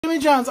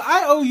Jimmy John's,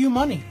 I owe you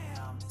money.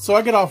 So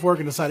I get off work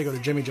and decide to go to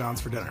Jimmy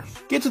John's for dinner.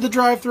 Get to the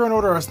drive-thru and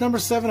order us number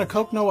 7, a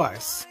Coke no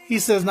ice. He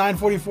says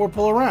 944,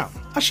 pull around.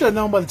 I should have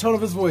known by the tone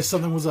of his voice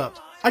something was up.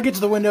 I get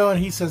to the window and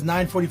he says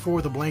 944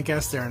 with a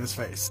blank-ass stare in his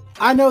face.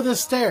 I know this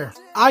stare.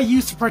 I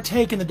used to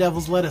partake in the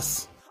devil's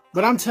lettuce.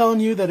 But I'm telling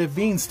you that if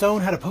being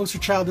stoned had a poster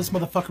child, this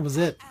motherfucker was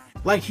it.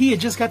 Like he had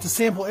just got to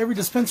sample every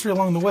dispensary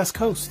along the West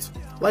Coast.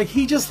 Like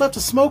he just left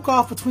a smoke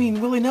off between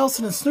Willie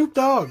Nelson and Snoop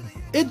Dogg.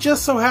 It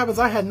just so happens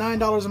I had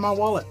 $9 in my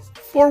wallet.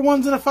 4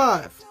 ones and a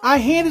 5. I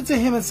hand it to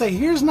him and say,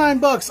 here's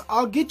 $9,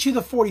 I'll get you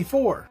the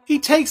 44. He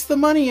takes the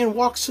money and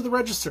walks to the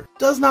register.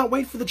 Does not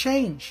wait for the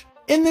change.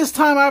 In this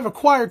time I've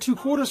acquired 2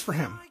 quarters for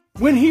him.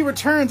 When he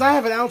returns, I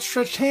have an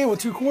outstretched hand with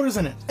 2 quarters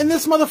in it. And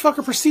this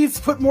motherfucker proceeds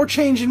to put more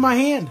change in my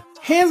hand.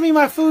 Hands me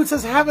my food,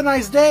 says have a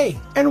nice day,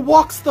 and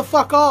walks the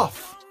fuck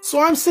off. So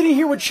I'm sitting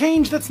here with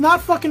change that's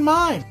not fucking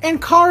mine,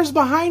 and cars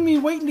behind me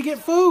waiting to get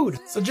food.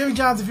 So Jimmy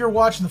John's, if you're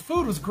watching, the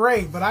food was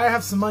great, but I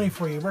have some money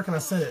for you. Where can I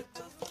send it?